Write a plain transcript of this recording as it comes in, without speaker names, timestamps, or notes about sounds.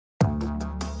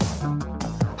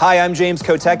Hi, I'm James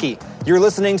Kotecki. You're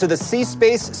listening to the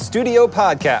C-Space Studio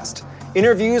Podcast.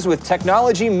 Interviews with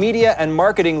technology, media, and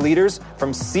marketing leaders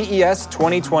from CES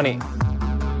 2020.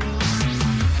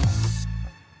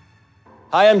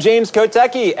 Hi, I'm James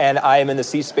Kotecki, and I am in the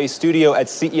C-Space Studio at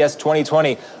CES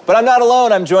 2020. But I'm not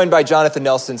alone. I'm joined by Jonathan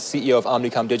Nelson, CEO of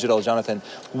Omnicom Digital. Jonathan,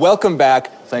 welcome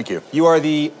back. Thank you. You are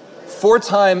the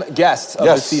four-time guest of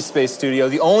the C-Space Studio,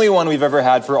 the only one we've ever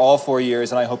had for all 4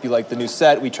 years, and I hope you like the new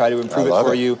set. We try to improve it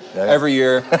for you every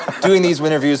year, doing these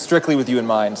interviews strictly with you in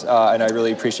mind, and I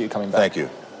really appreciate you coming back. Thank you.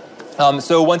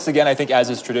 So once again, I think as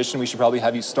is tradition, we should probably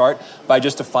have you start by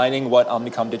just defining what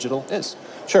Omnicom Digital is.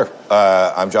 Sure.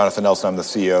 I'm Jonathan Nelson. I'm the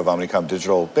CEO of Omnicom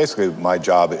Digital. Basically, my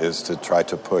job is to try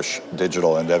to push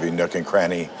digital into every nook and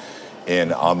cranny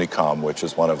in Omnicom, which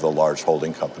is one of the large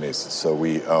holding companies. So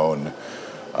we own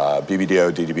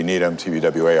BBDO, DDB Needham,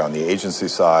 TBWA on the agency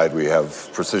side. We have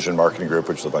Precision Marketing Group,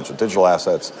 which is a bunch of digital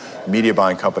assets. Media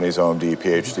buying companies, OMD,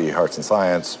 PhD, Hearts and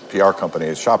Science, PR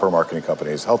companies, shopper marketing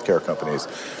companies, healthcare companies.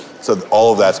 So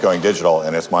all of that's going digital,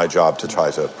 and it's my job to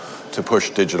try to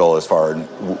push digital as far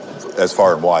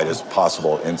and wide as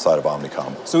possible inside of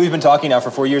Omnicom. So we've been talking now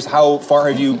for 4 years. How far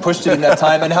have you pushed it in that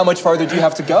time, and how much farther do you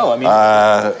have to go? I mean,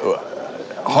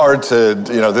 hard to,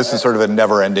 this is sort of a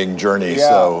never-ending journey. Yeah.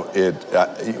 So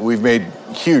we've made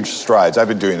huge strides. I've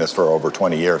been doing this for over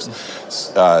 20 years.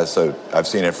 So I've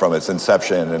seen it from its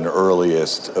inception and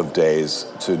earliest of days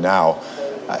to now.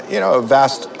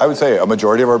 I would say a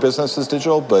majority of our business is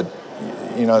digital, but,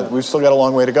 we've still got a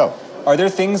long way to go. Are there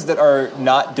things that are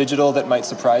not digital that might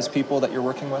surprise people that you're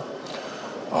working with?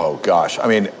 Oh, gosh. I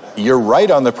mean, you're right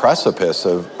on the precipice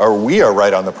we are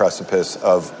right on the precipice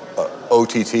of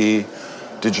OTT,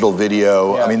 digital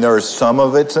video. Yeah. I mean, there is some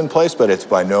of it's in place, but it's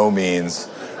by no means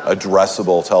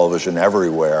addressable television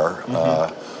everywhere.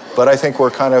 Mm-hmm. But I think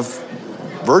we're kind of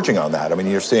verging on that. I mean,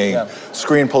 you're seeing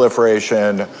screen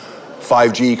proliferation,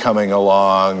 5G coming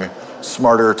along,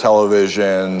 smarter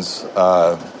televisions.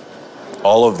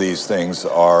 All of these things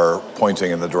are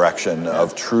pointing in the direction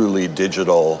of truly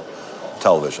digital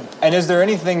television. And is there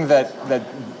anything that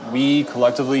we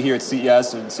collectively here at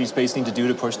CES and C-Space need to do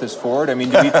to push this forward? I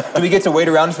mean, do we get to wait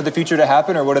around for the future to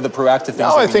happen, or what are the proactive things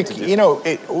that we need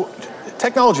to do?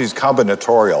 Technology is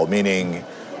combinatorial, meaning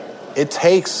it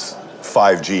takes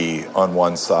 5G on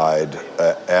one side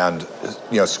and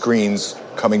screens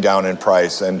coming down in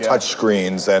price and touch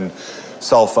screens and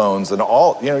cell phones and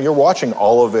all, you're watching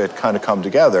all of it kind of come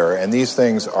together, and these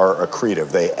things are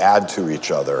accretive. They add to each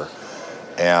other.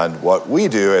 And what we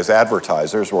do as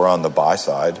advertisers, we're on the buy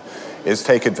side, is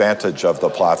take advantage of the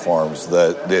platforms,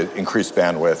 the increased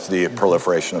bandwidth, the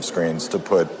proliferation of screens to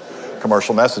put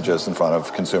commercial messages in front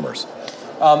of consumers.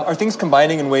 Are things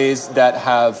combining in ways that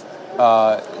have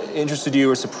interested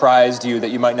you or surprised you that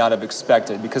you might not have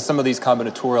expected? Because some of these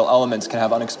combinatorial elements can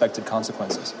have unexpected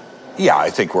consequences. Yeah, I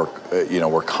think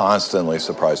we're constantly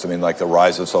surprised. I mean, like the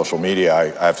rise of social media,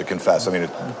 I have to confess. I mean,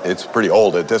 it's pretty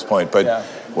old at this point, but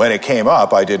when it came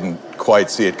up, I didn't quite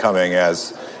see it coming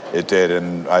as it did,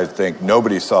 and I think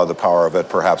nobody saw the power of it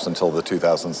perhaps until the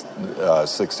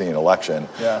 2016 election.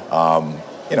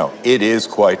 It is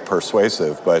quite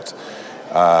persuasive, but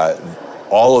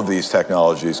all of these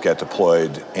technologies get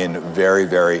deployed in very,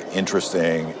 very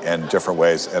interesting and different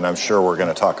ways, and I'm sure we're going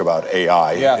to talk about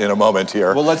AI in a moment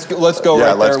here. Well, let's go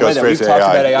right there with it. We've talked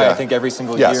about AI, I think, every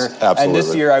single year. Absolutely. And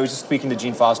this year, I was just speaking to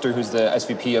Jean Foster, who's the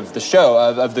SVP of the show,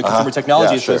 of the Consumer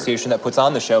Technology Association that puts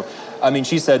on the show. I mean,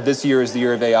 she said this year is the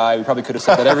year of AI. We probably could have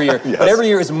said that every year. But every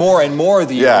year is more and more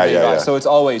the year of AI. So it's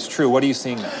always true. What are you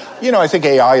seeing now? I think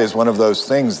AI is one of those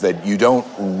things that you don't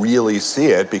really see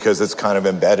it because it's kind of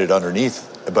embedded underneath,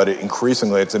 but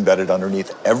increasingly it's embedded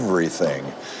underneath everything.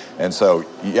 And so,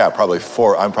 I'm probably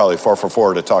 4 for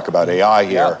 4 to talk about AI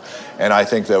here. And I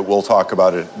think that we'll talk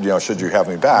about it, should you have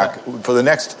me back, for the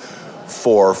next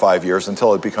 4 or 5 years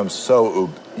until it becomes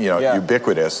so,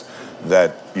 ubiquitous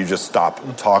that you just stop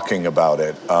talking about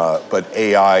it. But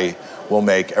AI will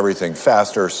make everything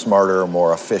faster, smarter,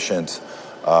 more efficient,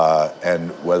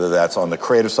 and whether that's on the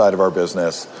creative side of our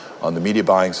business, on the media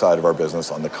buying side of our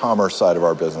business, on the commerce side of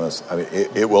our business, I mean,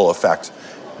 it will affect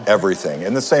everything.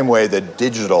 In the same way that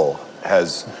digital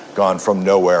has gone from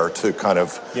nowhere to kind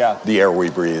of the air we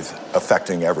breathe,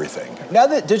 affecting everything. Now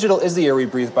that digital is the air we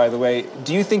breathe, by the way,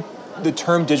 do you think the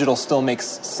term digital still makes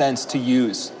sense to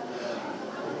use?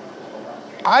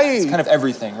 It's kind of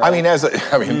everything, right? I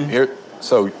mean, here.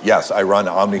 So yes, I run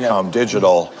Omnicom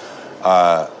Digital,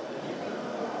 but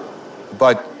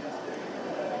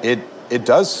it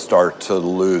does start to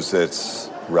lose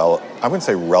its I wouldn't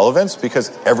say relevance,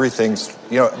 because everything's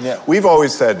we've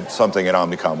always said something at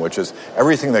Omnicom, which is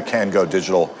everything that can go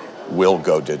digital will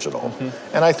go digital.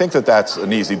 And I think that that's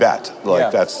an easy bet.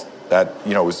 That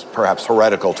was perhaps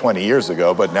heretical 20 years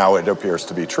ago, but now it appears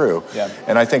to be true. Yeah.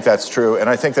 And I think that's true. And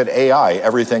I think that AI,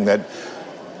 everything that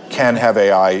can have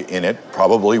AI in it,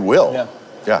 probably will.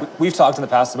 Yeah. We've talked in the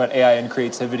past about AI and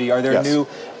creativity. Are there new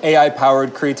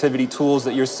AI-powered creativity tools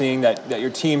that you're seeing that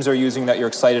your teams are using that you're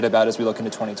excited about as we look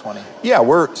into 2020? Yeah,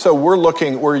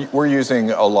 we're using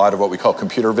a lot of what we call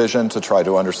computer vision to try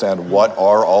to understand what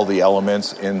are all the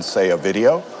elements in, say, a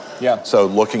video. Yeah. So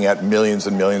looking at millions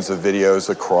and millions of videos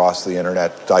across the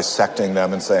internet, dissecting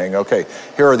them and saying, okay,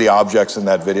 here are the objects in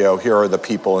that video, here are the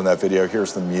people in that video,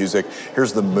 here's the music,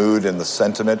 here's the mood and the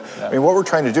sentiment. Yeah. I mean, what we're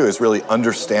trying to do is really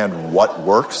understand what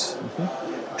works.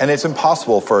 And it's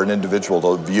impossible for an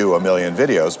individual to view a million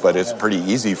videos, but it's pretty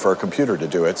easy for a computer to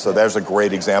do it. So there's a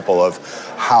great example of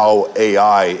how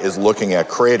AI is looking at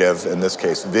creative, in this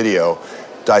case video,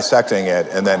 dissecting it,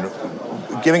 and then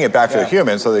giving it back to a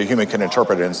human so the human can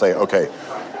interpret it and say, okay,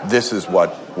 this is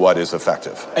what is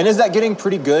effective. And is that getting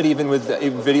pretty good even with a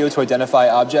video to identify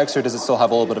objects, or does it still have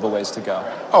a little bit of a ways to go?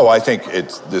 Oh, I think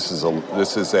this is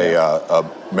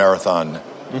a marathon,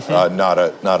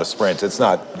 not a sprint. It's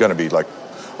not going to be like,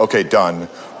 okay, done,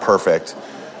 perfect.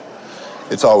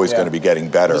 It's always going to be getting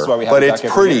better. But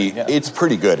it's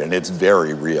pretty good, and it's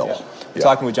very real. Yeah.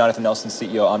 Talking with Jonathan Nelson,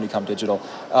 CEO of Omnicom Digital.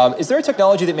 Is there a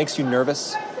technology that makes you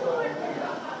nervous?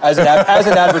 As an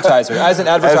advertiser,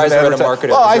 and a marketer,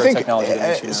 well, I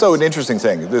think so. An interesting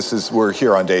thing. We're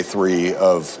here on day 3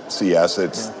 of CES.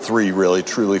 It's 3 really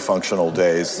truly functional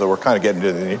days, so we're kind of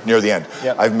getting near the end.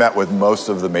 Yep. I've met with most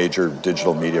of the major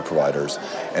digital media providers,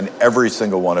 and every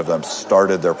single one of them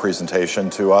started their presentation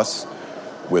to us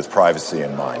with privacy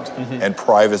in mind. And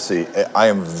privacy, I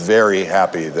am very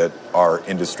happy that our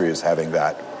industry is having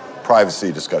that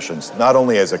privacy discussions, not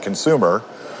only as a consumer,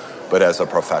 but as a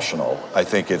professional. I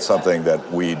think it's something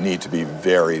that we need to be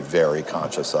very, very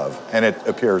conscious of. And it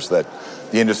appears that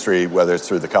the industry, whether it's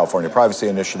through the California Privacy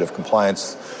Initiative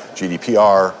compliance,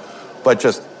 GDPR, but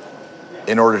just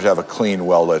in order to have a clean,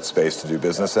 well-lit space to do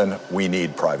business in, we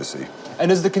need privacy.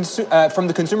 And from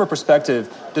the consumer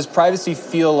perspective, does privacy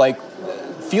feel like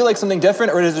something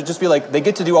different, or does it just feel like they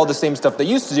get to do all the same stuff they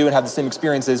used to do and have the same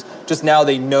experiences, just now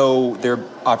they know they're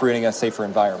operating in a safer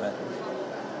environment?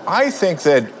 I think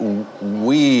that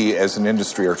we as an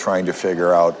industry are trying to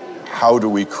figure out how do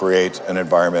we create an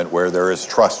environment where there is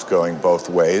trust going both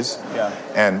ways. Yeah.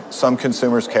 And some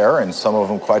consumers care and some of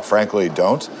them, quite frankly,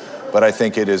 don't. But I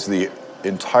think it is the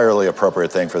entirely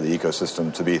appropriate thing for the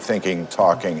ecosystem to be thinking,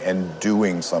 talking, and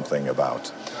doing something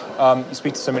about. You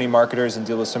speak to so many marketers and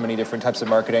deal with so many different types of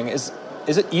marketing. Is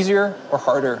it easier or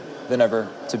harder than ever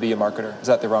to be a marketer? Is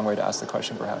that the wrong way to ask the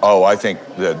question, perhaps? Oh, I think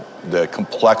that the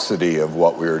complexity of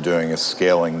what we are doing is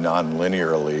scaling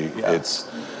non-linearly. Yeah.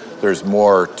 There's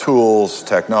more tools,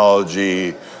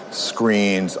 technology,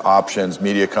 screens, options,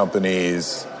 media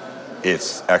companies.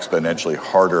 It's exponentially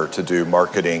harder to do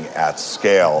marketing at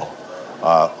scale.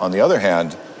 On the other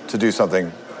hand, to do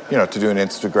something, to do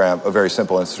a very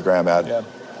simple Instagram ad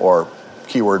or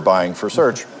keyword buying for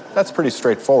search, that's pretty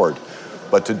straightforward.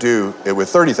 But to do it with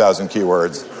 30,000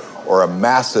 keywords or a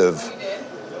massive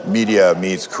media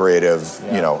meets creative,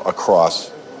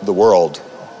 across the world,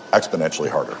 exponentially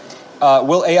harder.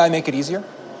 Will AI make it easier?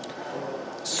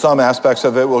 Some aspects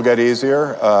of it will get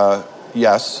easier,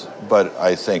 yes, but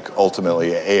I think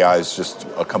ultimately AI is just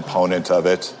a component of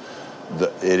it.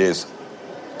 It is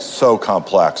so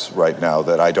complex right now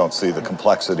that I don't see the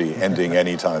complexity ending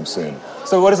anytime soon.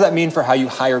 So what does that mean for how you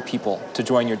hire people to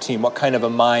join your team? What kind of a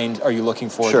mind are you looking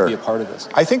for to be a part of this?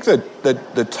 I think that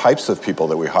the types of people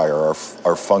that we hire are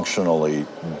functionally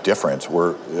different.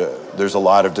 There's a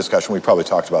lot of discussion. We probably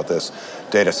talked about this.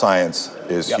 Data science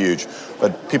is huge.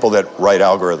 But people that write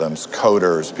algorithms,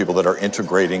 coders, people that are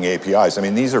integrating APIs. I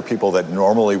mean, these are people that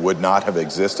normally would not have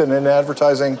existed in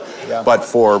advertising, but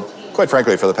quite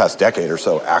frankly, for the past decade or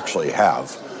so, actually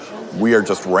have. We are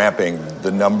just ramping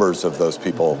the numbers of those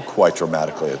people quite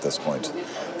dramatically at this point.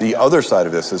 The other side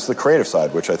of this is the creative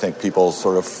side, which I think people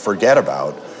sort of forget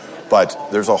about. But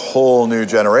there's a whole new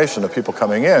generation of people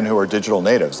coming in who are digital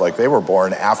natives. Like they were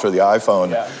born after the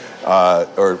iPhone,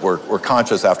 or were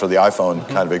conscious after the iPhone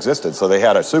kind of existed. So they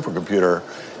had a supercomputer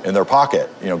in their pocket,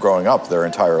 growing up their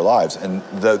entire lives. And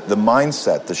the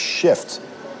mindset, the shift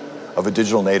of a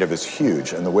digital native is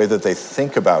huge, and the way that they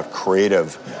think about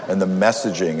creative and the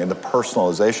messaging and the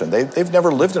personalization. They've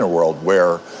never lived in a world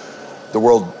where the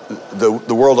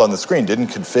world on the screen didn't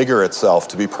configure itself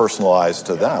to be personalized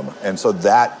to them, and so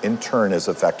that in turn is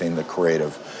affecting the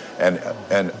creative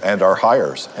and our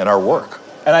hires and our work.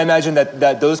 And I imagine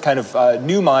that those kind of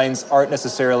new minds aren't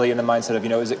necessarily in the mindset of,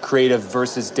 is it creative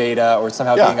versus data or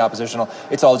somehow being oppositional?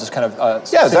 It's all just kind of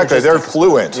exactly. They're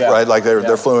fluent, right? Like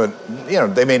they're fluent.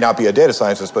 They may not be a data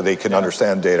scientist, but they can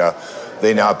understand data.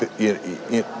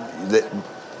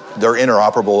 They're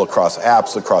interoperable across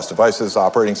apps, across devices,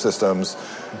 operating systems.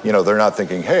 They're not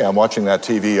thinking, hey, I'm watching that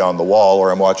TV on the wall, or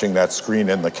I'm watching that screen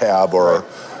in the cab, or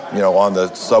on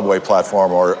the subway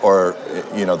platform, or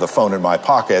the phone in my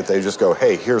pocket. They just go,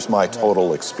 hey, here's my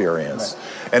total experience.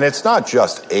 Right. And it's not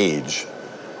just age,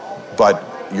 but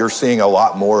you're seeing a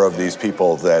lot more of these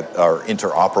people that are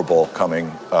interoperable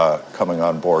coming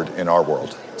on board in our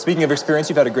world. Speaking of experience,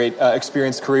 you've had a great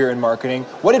experienced career in marketing.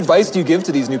 What advice do you give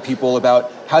to these new people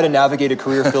about how to navigate a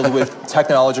career filled with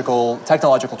technological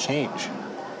change?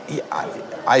 Yeah,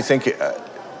 I think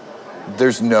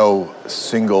there's no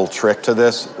single trick to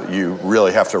this. You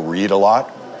really have to read a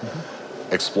lot,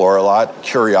 explore a lot.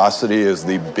 Curiosity is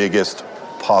the biggest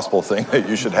possible thing that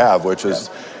you should have, which is,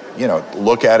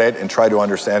 look at it and try to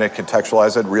understand it,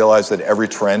 contextualize it, realize that every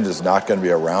trend is not going to be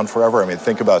around forever. I mean,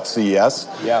 think about CES.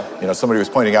 Yeah. Somebody was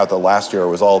pointing out that last year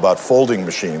was all about folding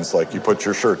machines. Like you put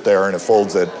your shirt there and it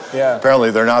folds it. Yeah.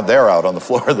 Apparently they're not there out on the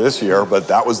floor this year, but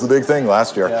that was the big thing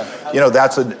last year. Yeah.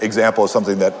 That's an example of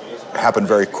something that happened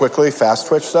very quickly, fast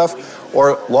twitch stuff,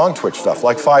 or long twitch stuff.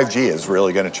 Like 5G is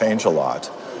really going to change a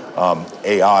lot.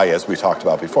 AI, as we talked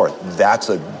about before, that's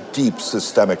a deep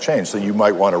systemic change. So you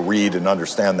might want to read and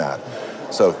understand that.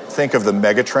 So think of the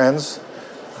mega trends,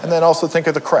 and then also think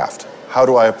of the craft. How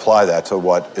do I apply that to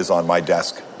what is on my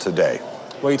desk today?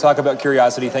 Well, you talk about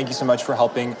curiosity. Thank you so much for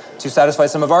helping to satisfy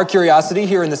some of our curiosity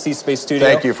here in the C-Space studio.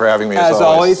 Thank you for having me, as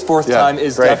always. Fourth time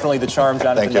is great. Definitely the charm.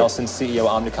 Jonathan Nelson, CEO,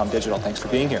 Omnicom Digital. Thanks for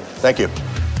being here. Thank you.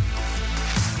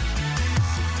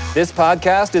 This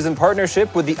podcast is in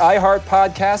partnership with the iHeart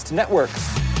Podcast Network.